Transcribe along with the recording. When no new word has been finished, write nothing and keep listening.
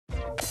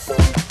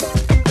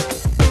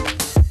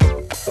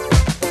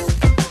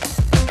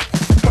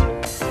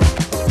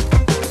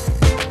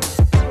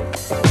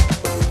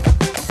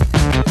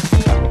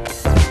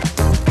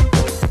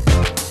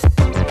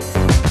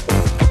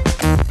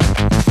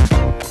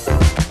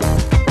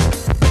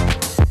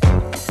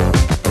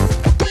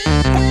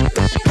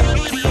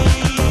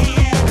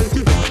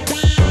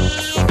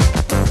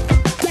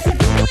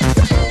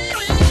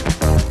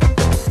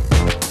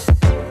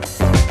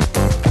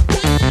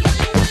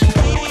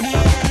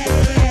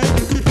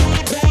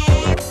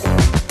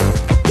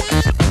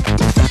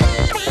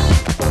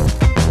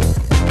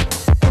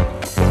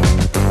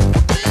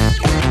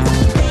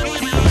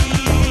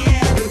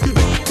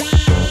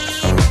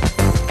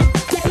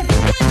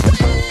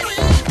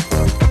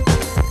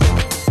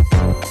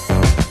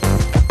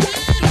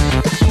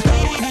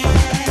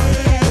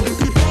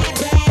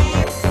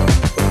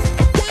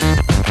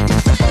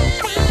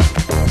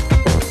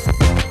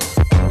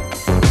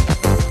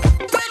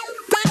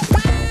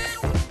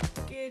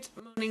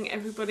morning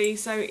everybody.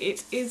 So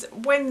it is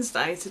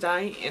Wednesday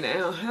today in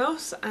our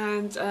house,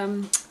 and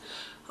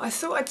I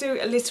thought I'd do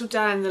a little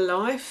day in the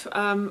life.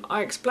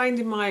 I explained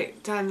in my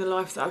day in the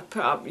life that I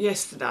put up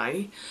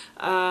yesterday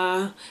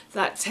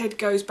that Ted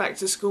goes back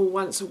to school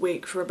once a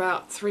week for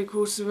about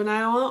 3/4 of an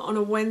hour on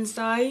a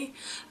Wednesday,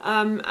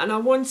 and I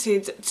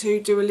wanted to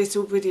do a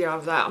little video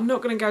of that. I'm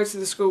not going to go to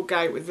the school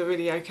gate with the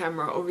video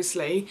camera,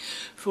 obviously,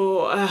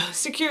 for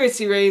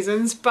security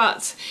reasons,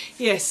 but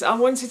yes, I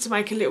wanted to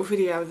make a little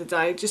video of the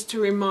day just to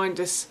remind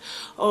us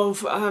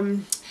of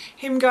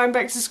him going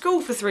back to school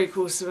for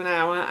 3/4 of an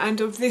hour,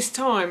 and of this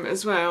time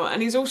as well.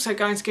 And he's also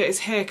going to get his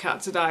hair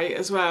cut today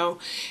as well.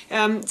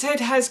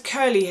 Ted has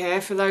curly hair,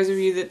 for those of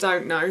you that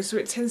don't know, so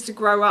it tends to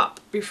grow up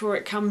before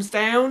it comes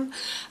down.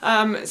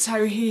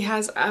 So he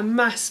has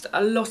amassed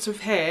a lot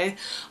of hair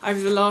over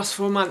the last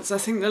 4 months. I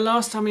think the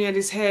last time he had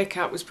his hair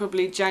cut was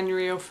probably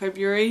January or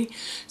February.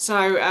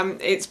 So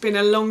it's been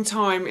a long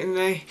time in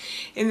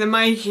the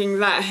making,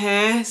 that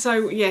hair.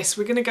 So yes,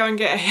 we're going to go and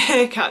get a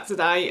haircut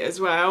today as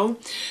well.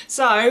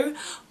 So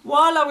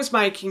while I was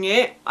making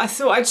it, I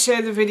thought I'd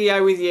share the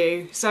video with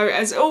you. So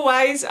as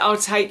always, I'll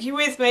take you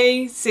with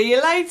me. See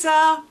you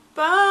later.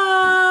 Bye.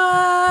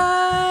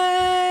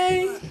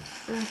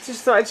 I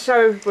just thought I'd show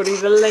everybody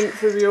the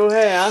length of your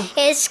hair.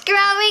 It's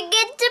growing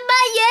into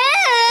my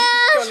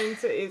ears. It's gone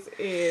into his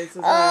ears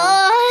as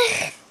well.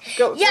 He's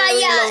got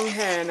very long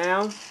hair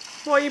now.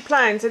 What are you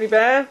playing, Teddy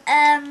Bear?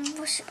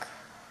 What's it called?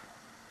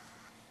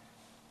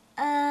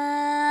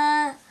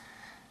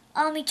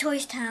 Army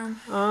Toys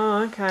Town.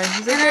 Oh, okay.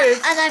 Is it good?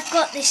 And I've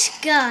got this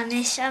gun.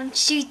 I'm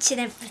shooting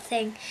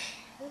everything.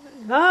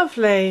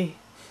 Lovely.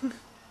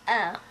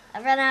 Oh,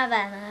 I ran out of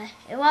ammo.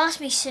 It will ask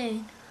me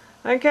soon.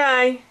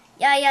 Okay.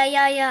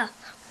 Yeah.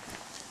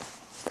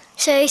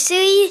 So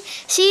see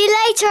you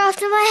later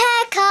after my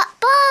haircut.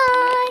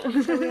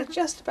 Bye. So we're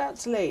just about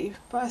to leave,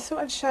 but I thought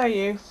I'd show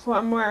you what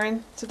I'm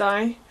wearing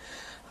today.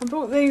 I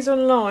bought these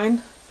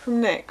online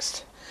from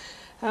Next.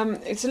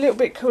 It's a little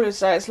bit cooler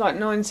today, it's like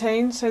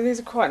 19, so these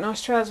are quite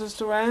nice trousers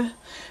to wear.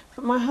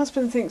 But my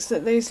husband thinks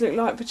that these look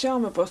like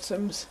pyjama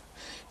bottoms.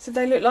 He said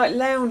they look like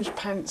lounge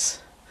pants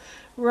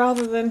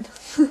rather than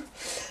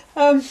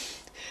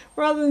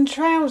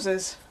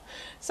trousers.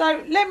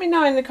 So let me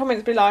know in the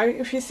comments below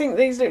if you think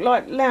these look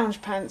like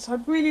lounge pants.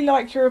 I'd really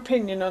like your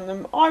opinion on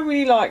them. I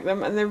really like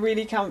them and they're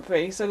really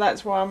comfy, so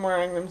that's why I'm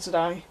wearing them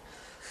today.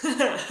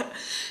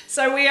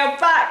 So we are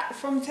back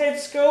from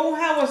Ted's school.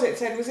 How was it,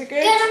 Ted? Was it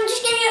good? Good, I'm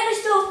just getting out my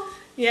store.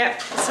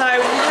 Yep, so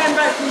we came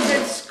back from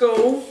Ted's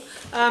school.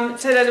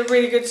 Ted had a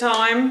really good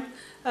time.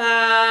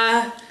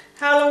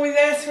 How long were we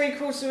there?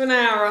 3/4 of an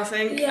hour, I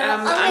think. Yeah,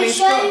 I'm going to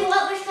show you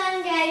what my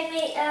friend gave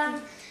me.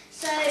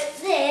 So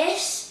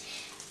this,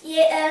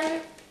 you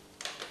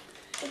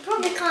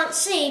probably can't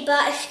see,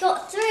 but it's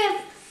got 3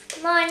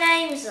 of my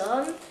names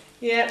on.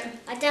 Yep.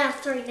 I don't have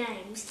 3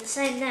 names, the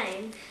same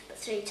name, but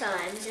 3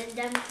 times, and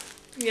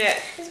yeah,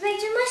 it's made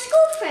to my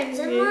school friends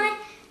and my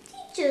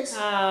teachers.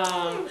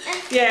 Oh.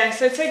 Yeah,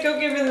 so Ted got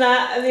given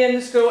that at the end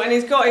of school, and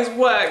he's got his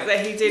work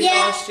that he did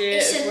last year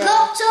it's as a well.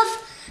 lot of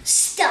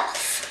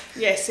stuff.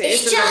 Yes,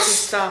 it's a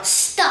lot of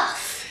stuff.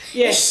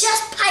 Yes. It's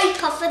just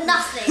paper for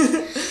nothing.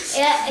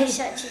 Yeah, it's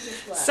actually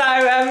just work. So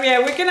yeah,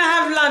 we're going to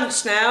have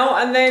lunch now,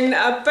 and then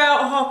about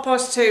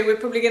 2:30 we're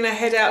probably going to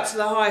head out to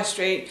the high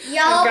street and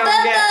go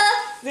and get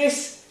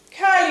this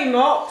curly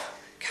mop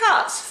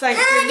cut, thank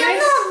goodness. I'm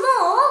not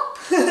mop.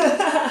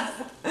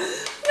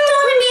 Don't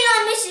want to be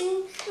like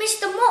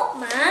Mr. Mop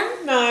Man.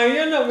 No,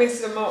 you're not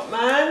Mr. Mop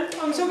Man.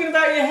 I'm talking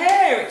about your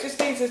hair. It just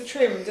needs a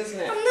trim, doesn't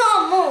it? I'm not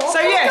a mop. So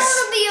yes. I don't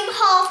want to be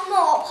half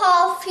mop,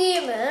 half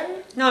human.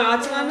 No, I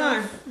don't know.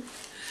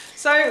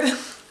 So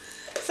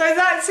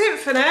that's it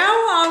for now.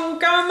 I'll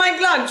go and make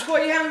lunch. What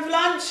are you having for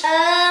lunch?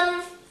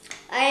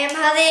 I am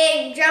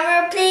having,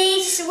 drummer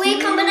please, weird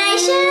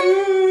combination.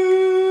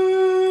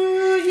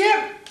 Yep.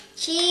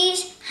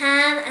 Cheese,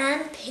 ham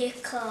and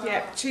pickle.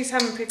 Yep, cheese,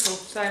 ham and pickle.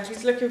 So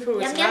she's looking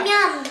forward to that.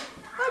 Yum.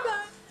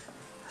 Bye-bye.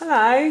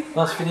 Hello.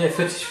 Last video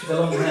footage for the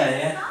long hair,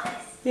 yeah?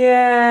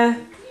 Yeah.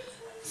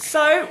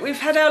 So we've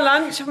had our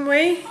lunch, haven't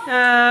we?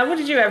 What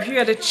did you have? You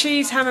had a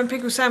cheese, ham and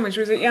pickle sandwich.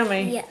 Was it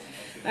yummy? Yeah.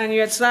 And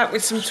you had that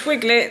with some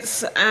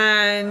twiglets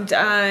and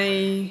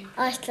a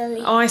Ice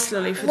lolly. Ice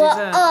lolly for Well,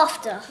 dessert.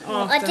 after.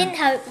 I didn't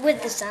have it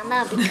with the sun.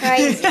 That'd be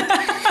crazy.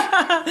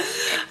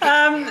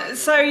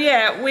 So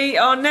yeah, we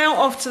are now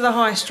off to the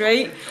high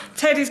street.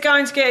 Ted is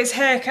going to get his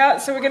hair cut,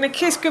 so we're going to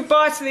kiss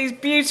goodbye to these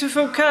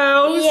beautiful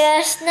curls.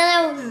 Yes,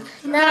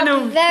 Nana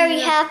would be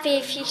very happy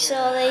if you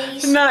saw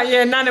these. No,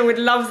 yeah, Nana would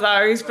love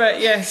those, but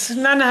yes,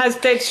 Nana has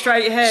dead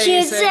straight hair.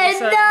 She'd say, say,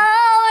 so. no,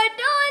 I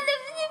don't want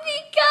them to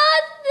be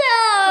cut, no.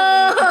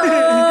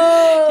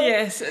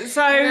 Yes,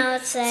 so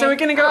we're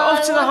going to go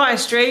off to the high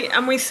street,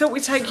 and we thought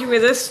we'd take you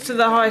with us to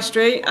the high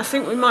street. I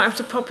think we might have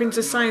to pop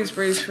into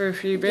Sainsbury's for a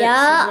few bits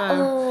as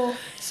well.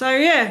 So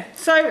yeah,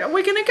 so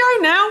we're going to go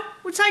now.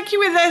 We'll take you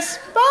with us.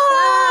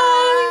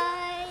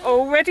 Bye.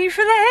 All ready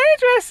for the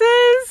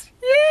hairdressers.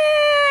 Yay!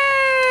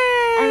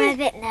 I'm a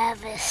bit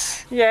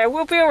nervous. Yeah,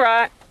 we'll be all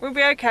right. We'll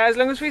be okay as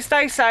long as we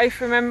stay safe,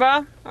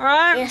 remember?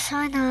 Alright? Yes,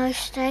 I know.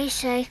 Stay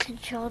safe,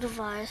 control the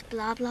virus,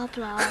 blah, blah,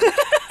 blah.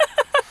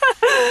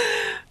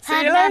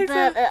 See you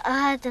later.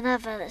 I heard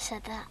another that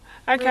said that.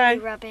 Okay. Really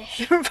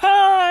rubbish.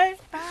 Bye.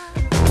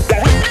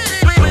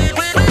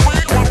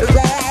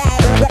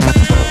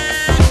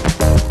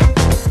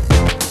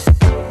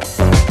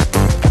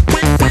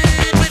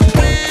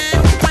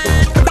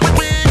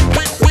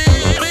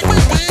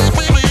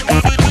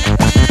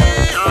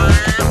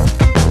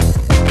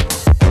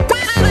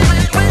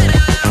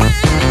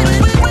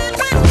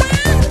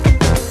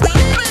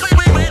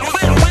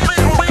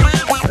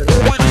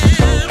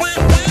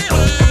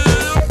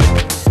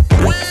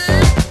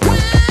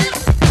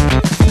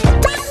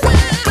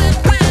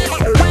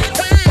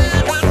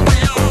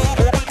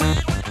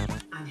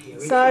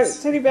 So,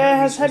 Teddy Bear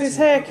has had his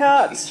hair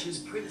cut.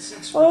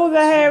 All the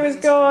hair is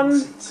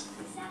gone.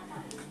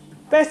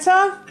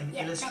 Better?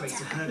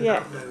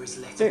 Yeah.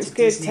 Looks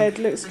good, Ted,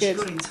 looks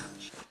good.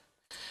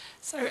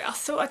 So I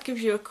thought I'd give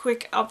you a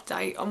quick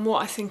update on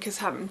what I think has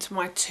happened to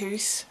my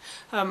tooth,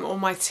 or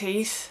my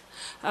teeth.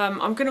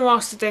 I'm going to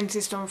ask the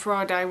dentist on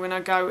Friday when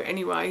I go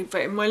anyway,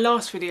 but in my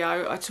last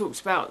video I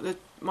talked about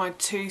my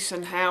tooth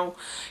and how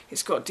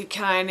it's got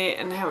decay in it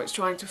and how it's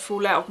trying to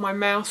fall out of my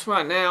mouth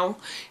right now.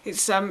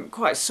 It's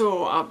quite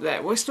sore up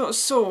there. Well, it's not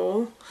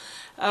sore,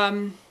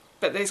 but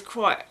there's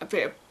quite a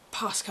bit of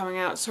pus coming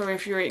out. Sorry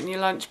if you're eating your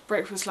lunch,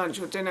 breakfast, lunch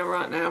or dinner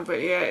right now,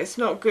 but yeah, it's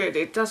not good.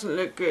 It doesn't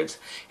look good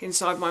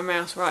inside my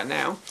mouth right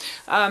now.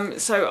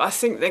 So I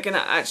think they're going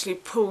to actually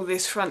pull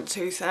this front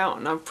tooth out,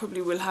 and I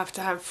probably will have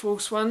to have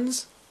false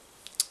ones.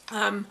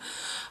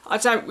 I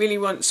don't really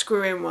want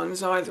screw-in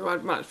ones either.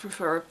 I'd much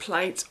prefer a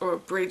plate or a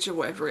bridge or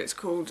whatever it's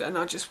called, and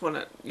I just want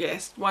it,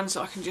 yes, ones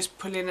I can just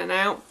pull in and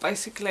out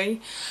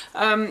basically.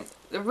 The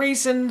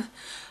reason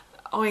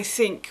I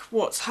think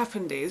what's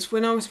happened is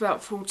when I was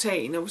about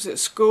 14 I was at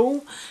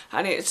school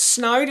and it had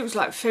snowed. It was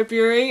like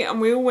February and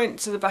we all went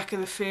to the back of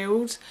the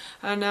field,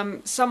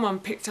 and someone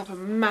picked up a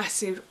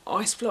massive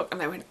ice block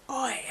and they went,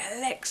 "Oi,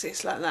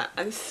 Alexis," like that,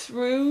 and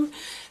threw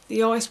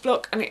the ice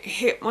block and it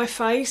hit my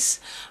face,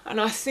 and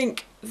I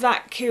think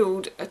that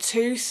killed a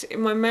tooth in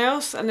my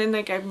mouth. And then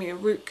they gave me a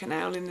root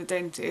canal in the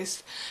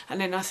dentist, and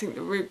then I think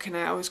the root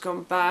canal has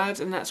gone bad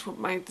and that's what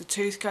made the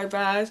tooth go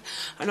bad.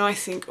 And I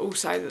think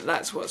also that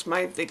that's what's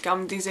made the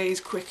gum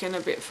disease quicken a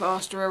bit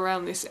faster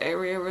around this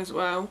area as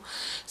well.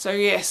 So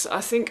yes,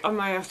 I think I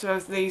may have to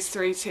have these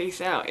 3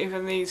 teeth out,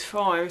 even these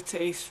 5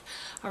 teeth,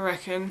 I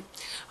reckon.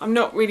 I'm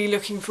not really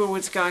looking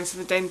forward to going to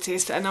the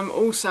dentist, and I'm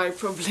also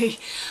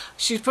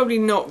she's probably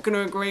not going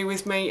to agree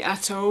with me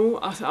at all.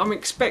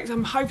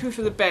 I'm hoping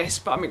for the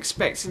best, but I'm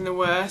expecting the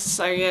worst.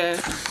 So yeah,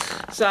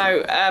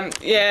 so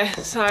yeah,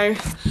 so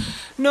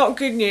not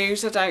good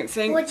news, I don't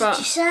think. What did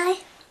you say?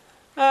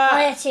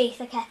 Your teeth,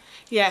 okay.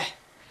 Yeah.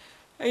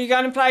 Are you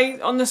going to play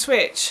on the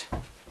Switch?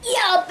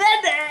 Yeah,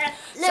 baby.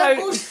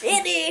 Lego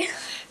City.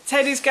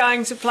 Ted is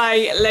going to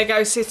play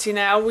Lego City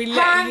now. We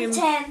let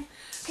him.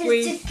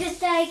 Because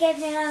they gave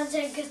me an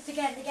answer because they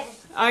gave the game.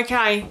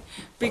 Okay,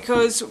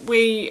 because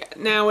we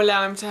now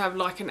allow him to have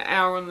like an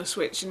hour on the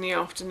Switch in the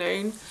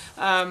afternoon,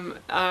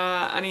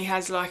 and he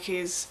has like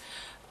his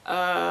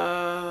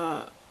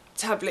tablet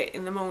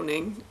in the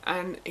morning,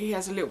 and he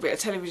has a little bit of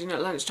television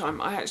at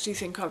lunchtime. I actually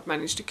think I've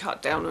managed to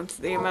cut down on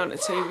the amount of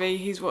TV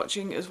he's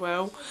watching as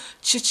well.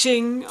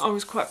 Cha-ching! I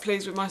was quite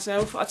pleased with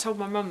myself. I told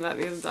my mum that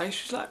the other day.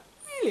 She was like,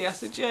 "Really?" I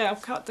said, "Yeah,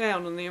 I've cut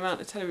down on the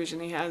amount of television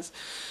he has."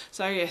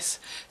 So yes,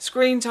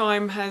 screen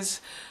time has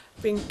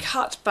been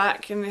cut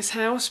back in this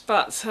house,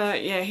 but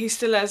yeah, he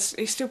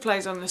still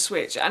plays on the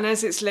Switch, and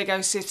as it's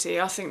Lego City,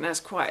 I think that's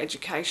quite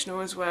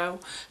educational as well,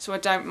 so I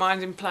don't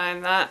mind him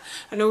playing that.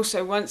 And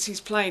also once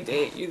he's played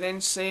it, you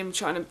then see him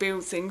trying to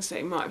build things that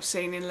he might have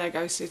seen in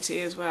Lego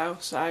City as well.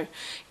 So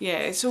yeah,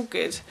 it's all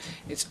good,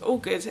 it's all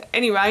good.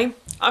 Anyway,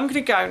 I'm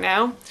gonna go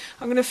now.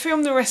 I'm gonna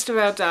film the rest of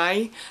our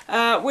day.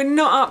 We're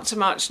not up to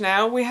much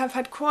now. We have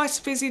had quite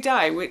a busy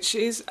day, which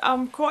is,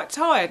 I'm quite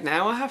tired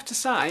now, I have to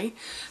say.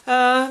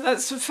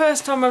 That's the first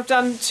time I've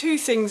done 2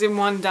 things in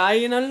one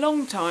day in a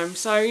long time.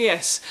 So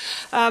yes,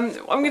 I'm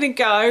gonna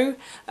go.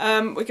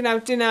 We're gonna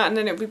have dinner and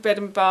then it'll be bed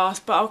and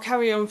bath, but I'll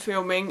carry on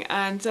filming,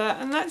 and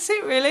that's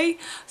it really.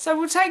 So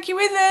we'll take you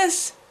with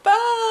us.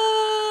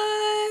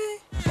 Bye.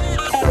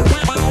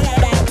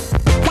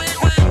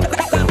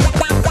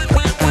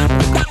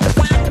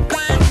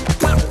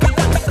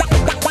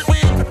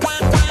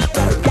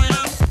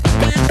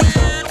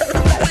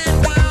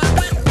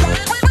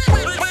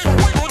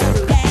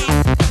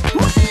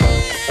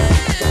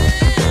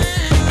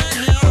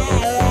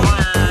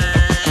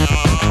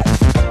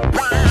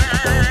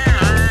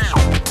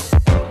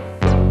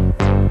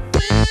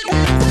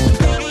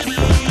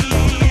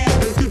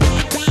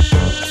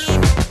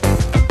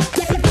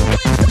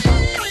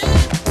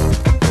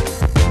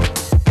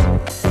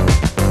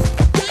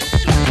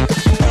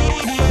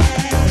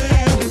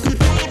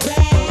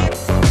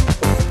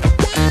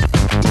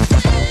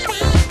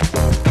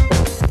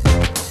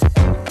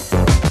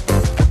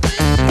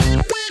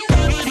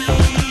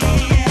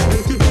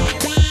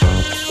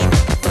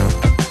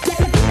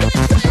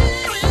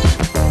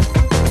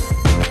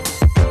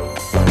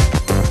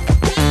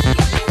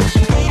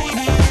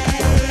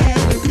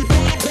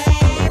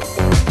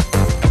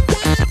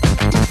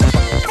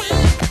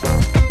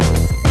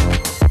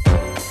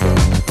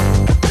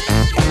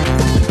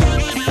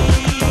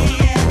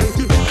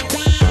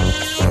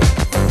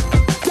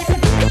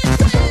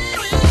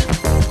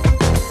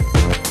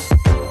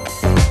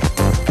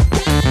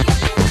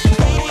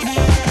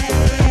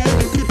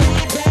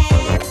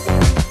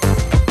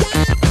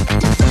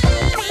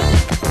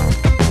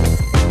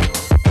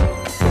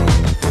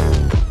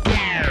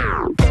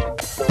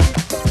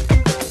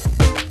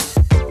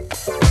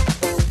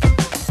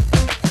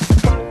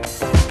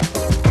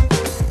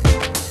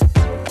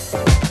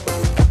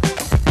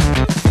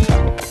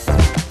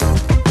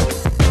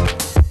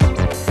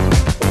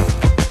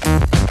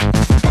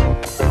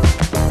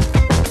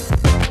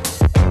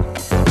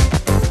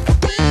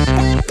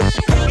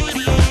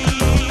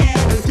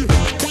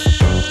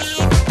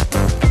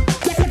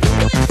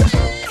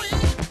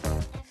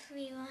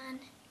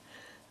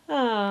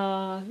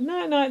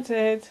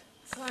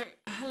 So,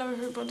 hello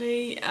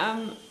everybody.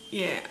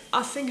 Yeah,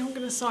 I think I'm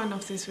going to sign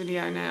off this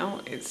video now.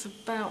 It's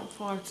about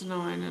 5 to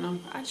 9 and I'm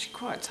actually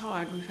quite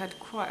tired. We've had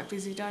quite a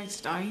busy day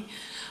today.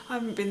 I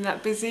haven't been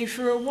that busy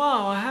for a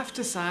while, I have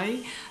to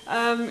say.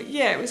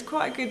 Yeah, it was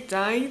quite a good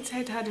day.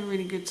 Ted had a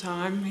really good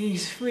time.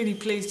 He's really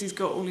pleased he's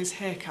got all his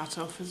hair cut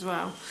off as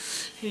well.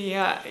 He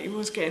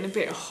was getting a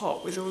bit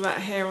hot with all that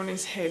hair on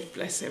his head,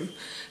 bless him.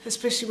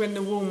 Especially when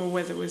the warmer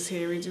weather was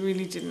here. He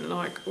really didn't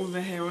like all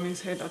the hair on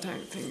his head, I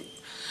don't think.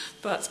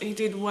 But he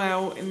did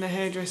well in the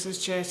hairdresser's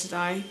chair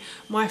today.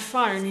 My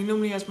phone, he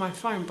normally has my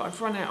phone, but I've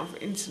run out of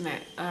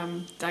internet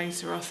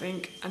data, I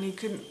think, and he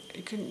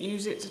couldn't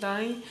use it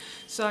today.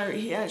 So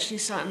he actually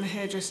sat in the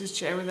hairdresser's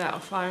chair without a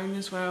phone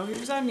as well. He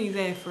was only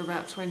there for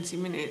about 20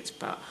 minutes,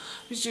 but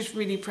I was just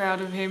really proud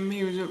of him.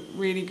 He was a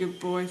really good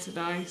boy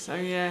today. So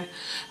yeah,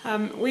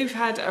 we've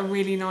had a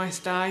really nice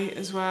day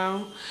as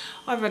well.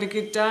 I've had a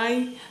good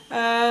day.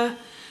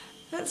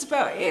 That's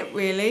about it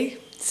really.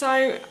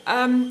 So,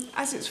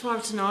 as it's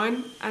 5 to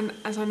 9, and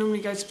as I normally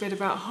go to bed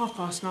about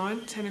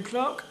 9:30, 10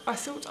 o'clock, I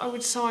thought I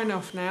would sign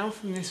off now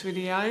from this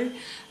video.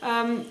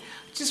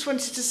 Just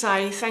wanted to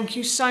say thank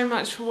you so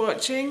much for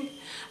watching,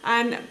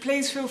 and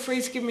please feel free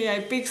to give me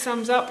a big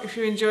thumbs up if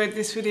you enjoyed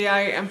this video,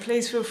 and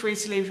please feel free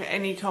to leave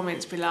any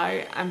comments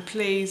below, and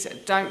please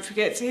don't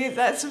forget to hit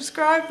that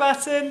subscribe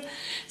button.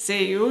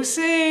 See you all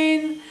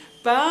soon.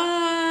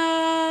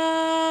 Bye!